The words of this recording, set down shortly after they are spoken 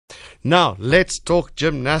Now, let's talk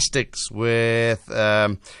gymnastics with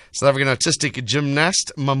South African artistic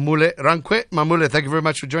gymnast Mammule Rankoe. Mammule, thank you very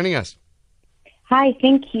much for joining us. Hi,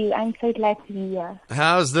 thank you. I'm so glad to be here.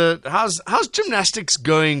 How's gymnastics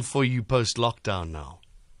going for you post-lockdown now?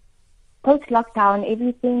 Post-lockdown,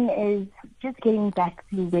 everything is just getting back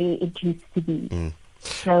to where it used to be.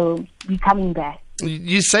 So we're coming back.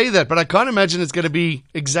 You say that, but I can't imagine it's going to be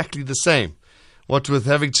exactly the same. What with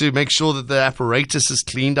having to make sure that the apparatus is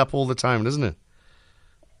cleaned up all the time, isn't it?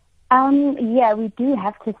 Yeah, we do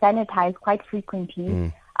have to sanitize quite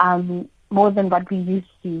frequently, more than what we used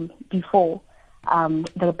to before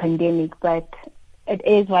the pandemic. But it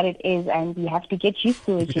is what it is, and we have to get used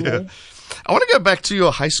to it, you know. I want to go back to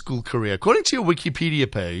your high school career. According to your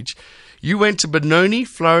Wikipedia page, you went to Benoni,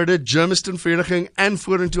 Florida, Germiston, Vereniging, and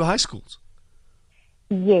Vorentoe high schools.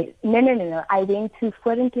 Yes. No. I went to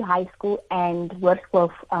Vorentoe High School and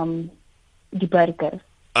Workswolf die Burger.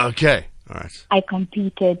 Okay. All right. I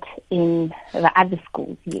competed in the other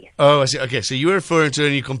schools, yes. Oh, I see. Okay, so you were at Vorentoe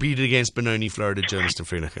and you competed against Benoni, Florida, Germiston,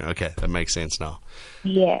 Vereniging. Okay, that makes sense now.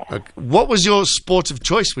 Yeah. Okay. What was your sport of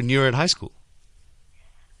choice when you were at high school?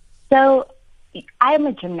 So, I am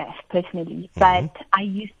a gymnast personally, but I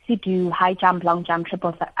used to do high jump, long jump,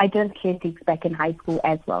 triple. I did athletics back in high school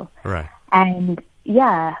as well. Right. And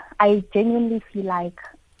yeah, I genuinely feel like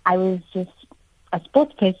I was just a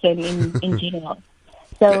sports person in general.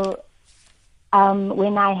 So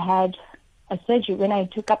when I had a surgery, when I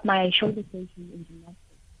took up my shoulder surgery in gymnastics.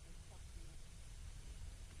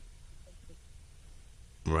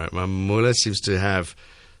 Right, Mammule seems to have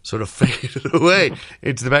sort of faded away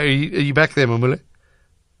into the back. Are you back there, Mammule?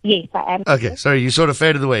 Yes, I am. Okay, sorry, you sort of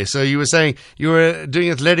faded away. So you were saying you were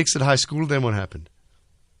doing athletics at high school, then what happened?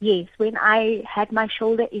 Yes, when I had my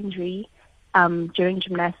shoulder injury during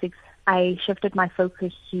gymnastics, I shifted my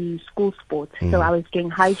focus to school sports. So I was doing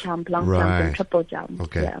high jump, long jump, and triple jump.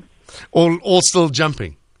 Okay. Yeah. All still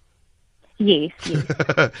jumping? Yes.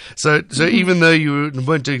 So even though you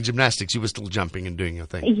weren't doing gymnastics, you were still jumping and doing your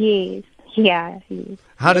thing? Yes. Yeah.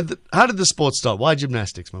 How did the sport start? Why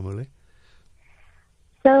gymnastics, Mammule?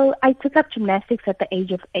 So I took up gymnastics at the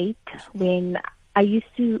age of 8 when I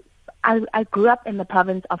grew up in the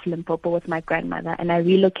province of Limpopo with my grandmother, and I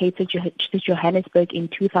relocated to Johannesburg in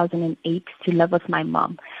 2008 to live with my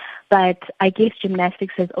mom. But I guess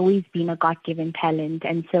gymnastics has always been a God-given talent,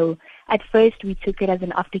 and so at first we took it as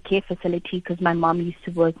an aftercare facility because my mom used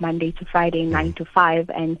to work Monday to Friday, 9 to 5,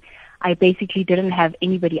 and I basically didn't have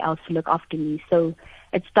anybody else to look after me. So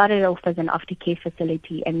it started off as an aftercare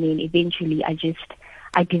facility, and then eventually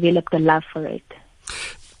I developed a love for it.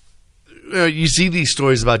 You see these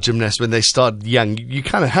stories about gymnasts when they start young. You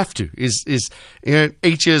kind of have to. Is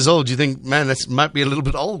 8 years old? You think, man, that might be a little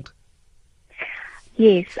bit old.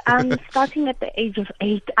 Yes, starting at the age of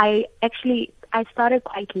 8, I started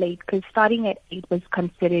quite late because starting at 8 was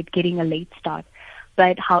considered getting a late start.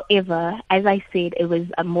 But however, as I said, it was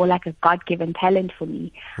more like a God-given talent for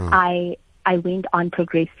me. I went on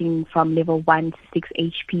progressing from level 1 to 6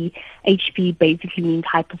 HP. HP basically means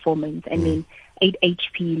high performance, and then 8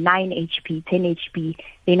 HP, 9 HP, 10 HP.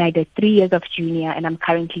 Then I did 3 years of junior, and I'm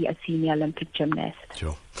currently a senior Olympic gymnast.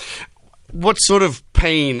 Sure. What sort of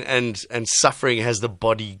pain and suffering has the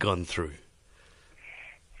body gone through?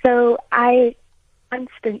 So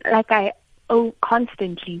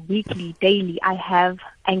constantly, weekly, daily, I have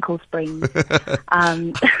ankle sprains.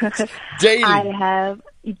 Daily? I have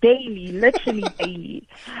literally daily.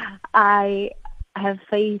 I have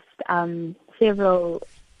faced several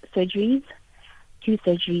surgeries, 2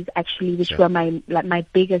 surgeries actually, which were my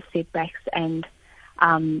biggest setbacks, and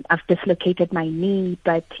I've dislocated my knee.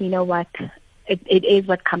 But you know what? It is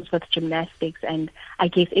what comes with gymnastics, and I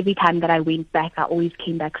guess every time that I went back, I always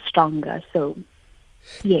came back stronger. So,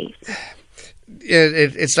 yes. Yeah,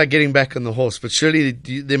 it's like getting back on the horse, but surely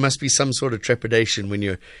there must be some sort of trepidation when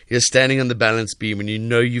you're standing on the balance beam and you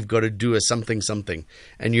know you've got to do a something,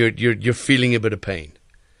 and you're feeling a bit of pain.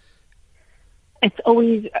 It's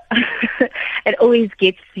always it always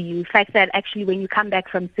gets to you. The fact that actually when you come back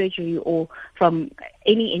from surgery or from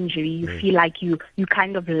any injury, you feel like you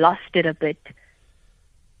kind of lost it a bit.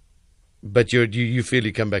 But you feel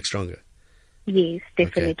you come back stronger. Yes,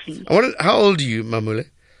 definitely. Okay. How old are you, Mammule?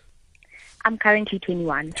 I'm currently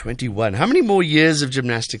 21. 21. How many more years of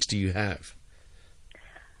gymnastics do you have?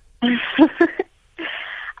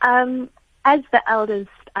 As the eldest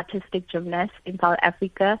artistic gymnast in South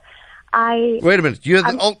Africa, Wait a minute. You're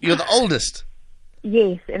the oldest?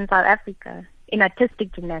 Yes, in South Africa, in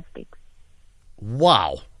artistic gymnastics.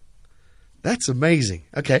 Wow. That's amazing.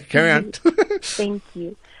 Okay, carry on. Thank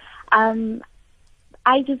you.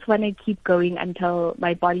 I just want to keep going until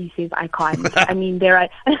my body says I can't. I mean, there are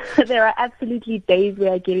there are absolutely days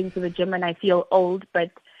where I get into the gym and I feel old,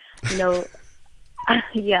 but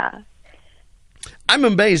yeah. I'm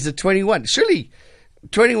amazed at 21. Surely,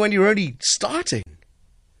 21, you're only starting.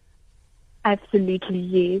 Absolutely,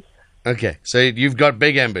 yes. Okay, so you've got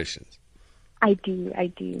big ambitions. I do.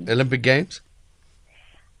 Olympic Games?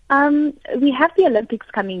 We have the Olympics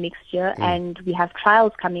coming next year, and we have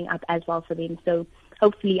trials coming up as well for them. So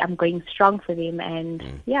hopefully I'm going strong for them,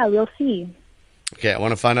 and yeah, we'll see. Okay, I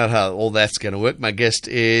want to find out how all that's going to work. My guest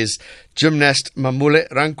is gymnast Mammule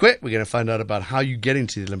Rankoe. We're going to find out about how you get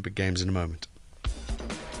into the Olympic Games in a moment.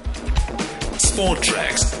 Sport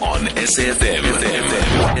Tracks on SFM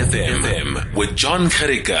with John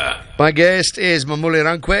Karika. My guest is Mammule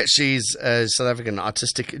Rankoe. She's a South African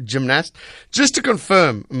artistic gymnast. Just to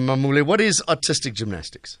confirm, Mammule, what is artistic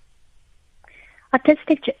gymnastics?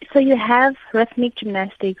 So you have rhythmic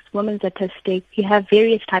gymnastics, women's artistic, you have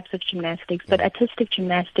various types of gymnastics, but artistic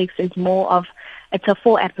gymnastics is it's a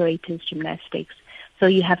 4 apparatus gymnastics. So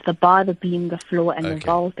you have the bar, the beam, the floor, and the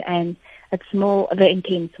vault, and it's more the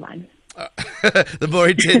intense one. The more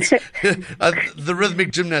intense. The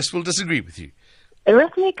rhythmic gymnast will disagree with you.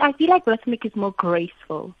 I feel like rhythmic is more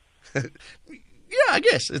graceful. Yeah, I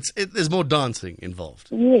guess there's more dancing involved.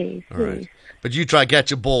 Yes. All right. But you try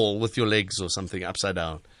catch a ball with your legs or something upside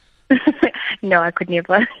down. No, I could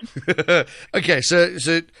never. Okay, so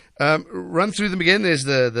run through them again. There's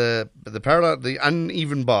the parallel, the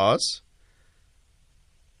uneven bars.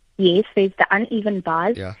 Yes, there's the uneven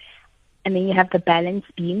bars. Yeah. And then you have the balance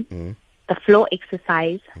beam, the floor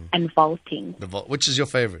exercise, and vaulting. Which is your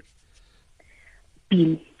favorite?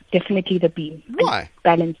 Beam. Definitely the beam. Why?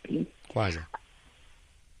 Balance beam. Why is it?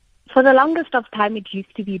 For the longest of time, it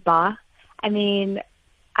used to be bar. I mean,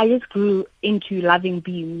 I just grew into loving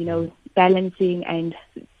beam, balancing and,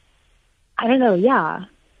 I don't know, yeah.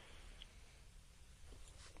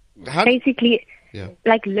 Basically,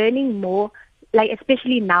 like learning more, like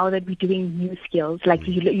especially now that we're doing new skills, like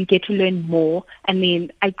you get to learn more. I mean,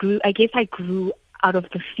 I grew out of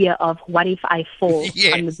the fear of what if I fall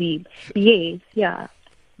on the beam. Yes, yeah.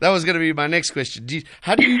 That was going to be my next question.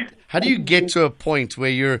 How do you get to a point where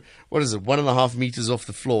you're 1.5 meters off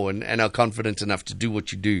the floor and are confident enough to do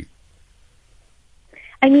what you do?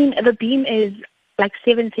 I mean, the beam is like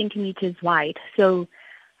 7 centimeters wide. So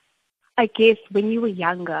I guess when you're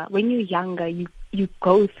younger, you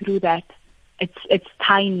go through that. It's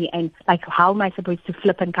tiny, and like, how am I supposed to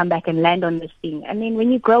flip and come back and land on this thing? I mean,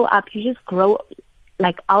 when you grow up, you just grow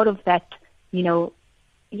like out of that,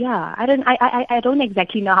 Yeah, I don't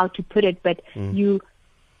exactly know how to put it, but it's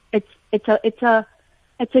a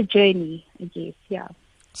journey, I guess. Yeah.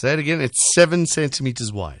 Say it again. It's 7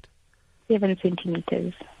 centimeters wide. 7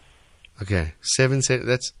 centimeters. Okay, 7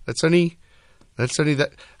 centimeters. That's only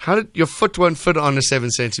that. How did your foot won't fit on a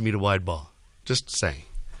 7 centimeter wide bar? Just saying.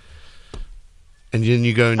 And then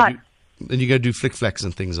you go and do flick flacks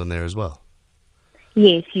and things on there as well.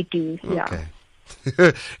 Yes, you do. Yeah. Okay.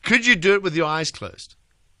 Could you do it with your eyes closed?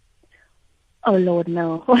 Oh Lord,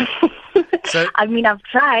 no. So, I mean, I've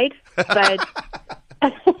tried, but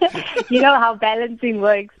you know how balancing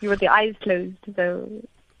works with your eyes closed. So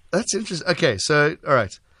that's interesting. Okay, so all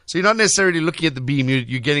right. So you're not necessarily looking at the beam.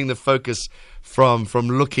 You're getting the focus from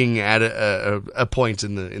looking at a point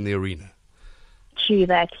in the arena. True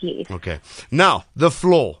that, yes. Okay. Now the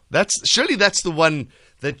floor. That's the one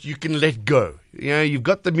that you can let go. You've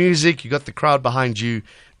got the music, you've got the crowd behind you.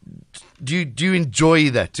 Do you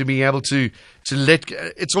enjoy that, to be able to let?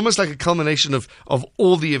 It's almost like a culmination of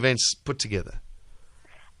all the events put together.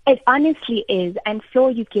 It honestly is, and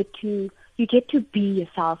floor, you get to be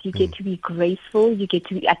yourself. You get to be graceful. You get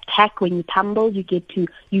to attack when you tumble. You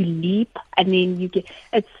leap, and then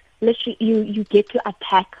it's literally you get to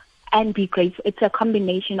attack and be graceful. It's a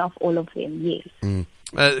combination of all of them. Yes.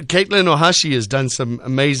 Caitlin Ohashi has done some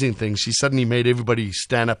amazing things. She suddenly made everybody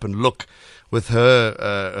stand up and look with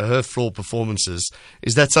her floor performances.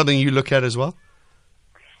 Is that something you look at as well?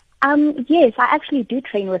 Yes, I actually do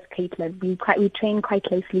train with Caitlin. We train quite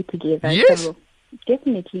closely together. Yes, so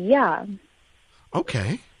definitely, yeah.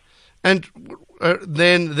 Okay, and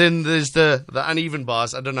then there's the uneven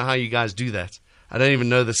bars. I don't know how you guys do that. I don't even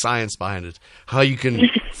know the science behind it. How you can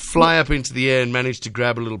fly up into the air and manage to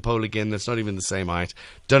grab a little pole again that's not even the same height.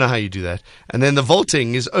 Don't know how you do that. And then the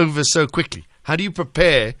vaulting is over so quickly. How do you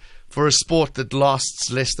prepare for a sport that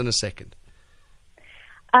lasts less than a second?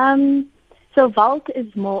 So vault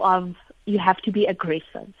is more of, you have to be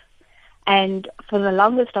aggressive. And for the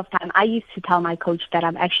longest of time, I used to tell my coach that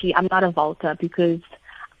I'm not a vaulter, because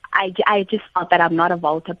I just thought that I'm not a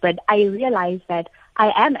vaulter. But I realized that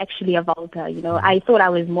I am actually a vaulter. I thought I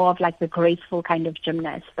was more of like the graceful kind of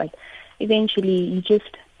gymnast, but eventually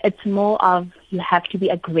it's more of you have to be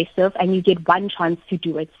aggressive and you get one chance to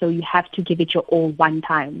do it. So you have to give it your all one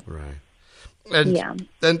time. Right. And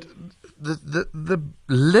the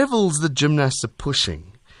levels the gymnasts are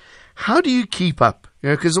pushing, how do you keep up?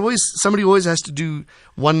 Because somebody always has to do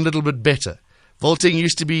one little bit better. Vaulting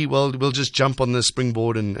used to be, well, we'll just jump on the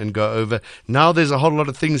springboard and go over. Now there's a whole lot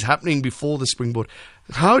of things happening before the springboard.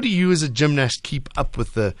 How do you as a gymnast keep up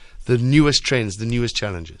with the newest trends, the newest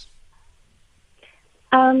challenges?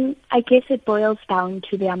 I guess it boils down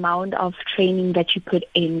to the amount of training that you put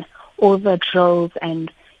in, all the drills,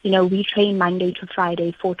 and, we train Monday to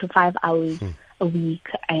Friday, 4 to 5 hours a week,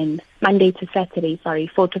 and Monday to Saturday,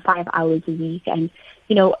 4 to 5 hours a week. And,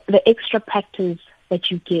 the extra practice that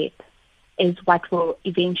you get is what will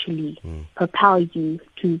eventually propel you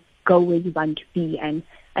to go where you want to be. And,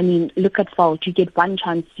 I mean, look at vault. You get one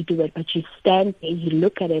chance to do it, but you stand there, you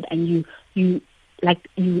look at it, and you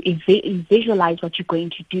visualize what you're going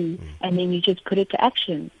to do, and then you just put it to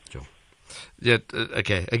action. Sure. Yeah,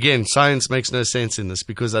 okay. Again, science makes no sense in this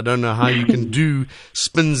because I don't know how you can do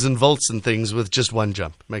spins and vaults and things with just one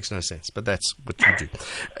jump. Makes no sense, but that's what you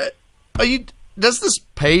do. Does this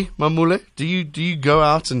pay, Mammule? Do you go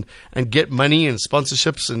out and get money and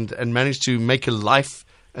sponsorships and manage to make a life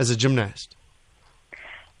as a gymnast?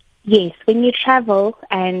 Yes, when you travel.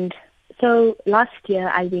 And so last year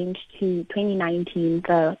I went to 2019,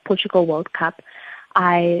 the Portugal World Cup.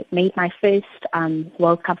 I made my first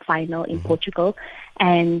World Cup final in Portugal.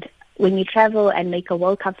 And when you travel and make a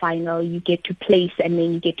World Cup final, you get to place and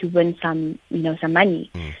then you get to win some money.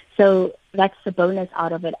 So that's the bonus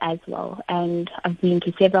out of it as well. And I've been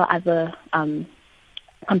to several other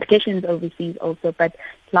competitions overseas also, but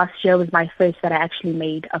last year was my first that I actually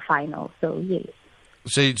made a final. So yes.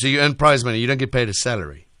 So you earn prize money. You don't get paid a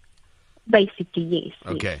salary. Basically, yes.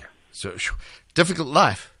 Okay. So difficult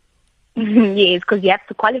life. Yes, because you have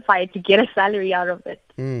to qualify to get a salary out of it.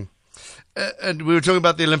 And we were talking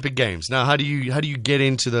about the Olympic Games. Now, how do you get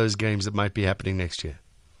into those games that might be happening next year?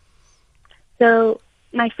 So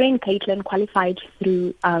my friend Caitlin qualified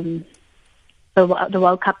through the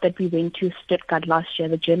World Cup that we went to Stuttgart last year,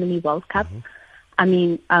 the Germany World Cup.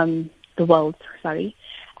 The World, sorry.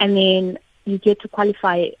 And then you get to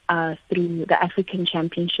qualify through the African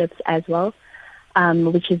Championships as well,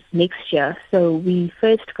 which is next year. So we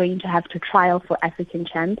first going to have to trial for African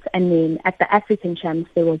Champs, and then at the African Champs,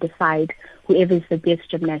 they will decide whoever is the best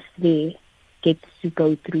gymnast there gets to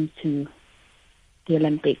go through to the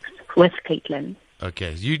Olympics with Caitlin.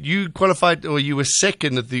 Okay. You qualified, or you were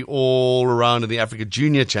second at the all-around in the Africa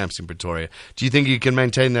Junior Champs in Pretoria. Do you think you can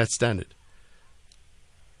maintain that standard?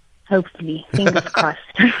 Hopefully. Fingers crossed.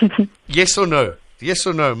 Yes or no? Yes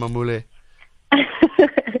or no, Mammule?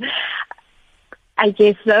 I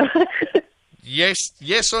guess so.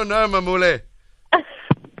 Yes or no, Mammule?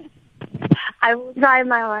 I will try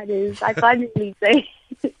my hardest. I can't really say.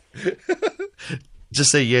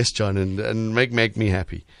 Just say yes, John, and make me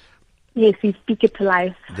happy. Yes, you speak it to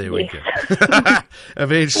life. There we go.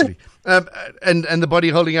 Eventually. And the body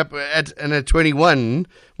holding up at 21,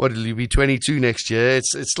 what will you be, 22 next year?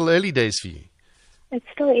 It's still early days for you. It's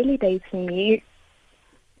still early days for me.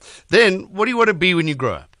 Then, what do you want to be when you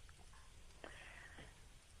grow up?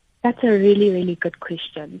 That's a really, really good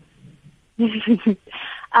question.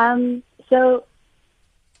 So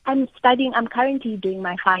I'm currently doing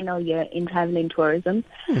my final year in travel and tourism.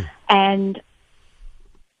 And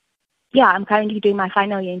yeah, I'm currently doing my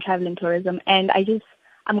final year in travel and tourism, and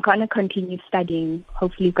I'm going to continue studying,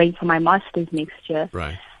 hopefully going for my master's next year.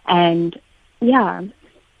 Right. And yeah.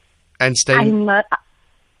 And staying?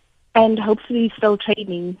 And hopefully still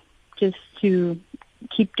training just to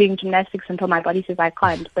keep doing gymnastics until my body says I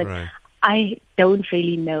can't. But right. I don't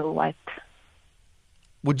really know what.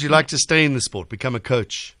 Would you like to stay in the sport, become a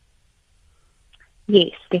coach?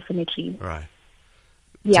 Yes, definitely. Right.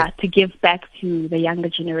 Yeah, to give back to the younger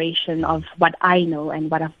generation of what I know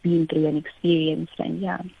and what I've been through and experienced, and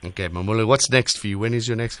yeah. Okay, Mammule, what's next for you? When is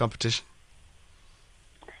your next competition?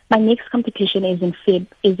 My next competition is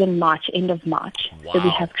in March, end of March. Wow. So we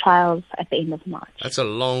have trials at the end of March. That's a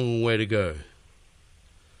long way to go.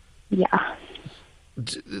 Yeah.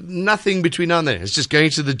 Nothing between now and then. It's just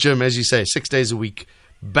going to the gym, as you say, 6 days a week,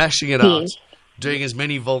 bashing it out, doing as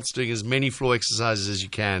many vaults, doing as many floor exercises as you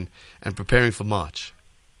can, and preparing for March.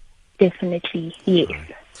 Definitely, yes.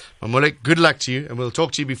 Right. Mammule, good luck to you, and we'll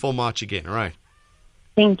talk to you before March again, all right?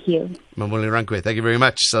 Thank you. Mammule Rankoe, thank you very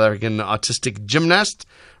much. South African artistic gymnast,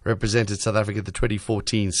 represented South Africa at the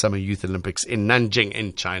 2014 Summer Youth Olympics in Nanjing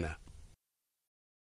in China.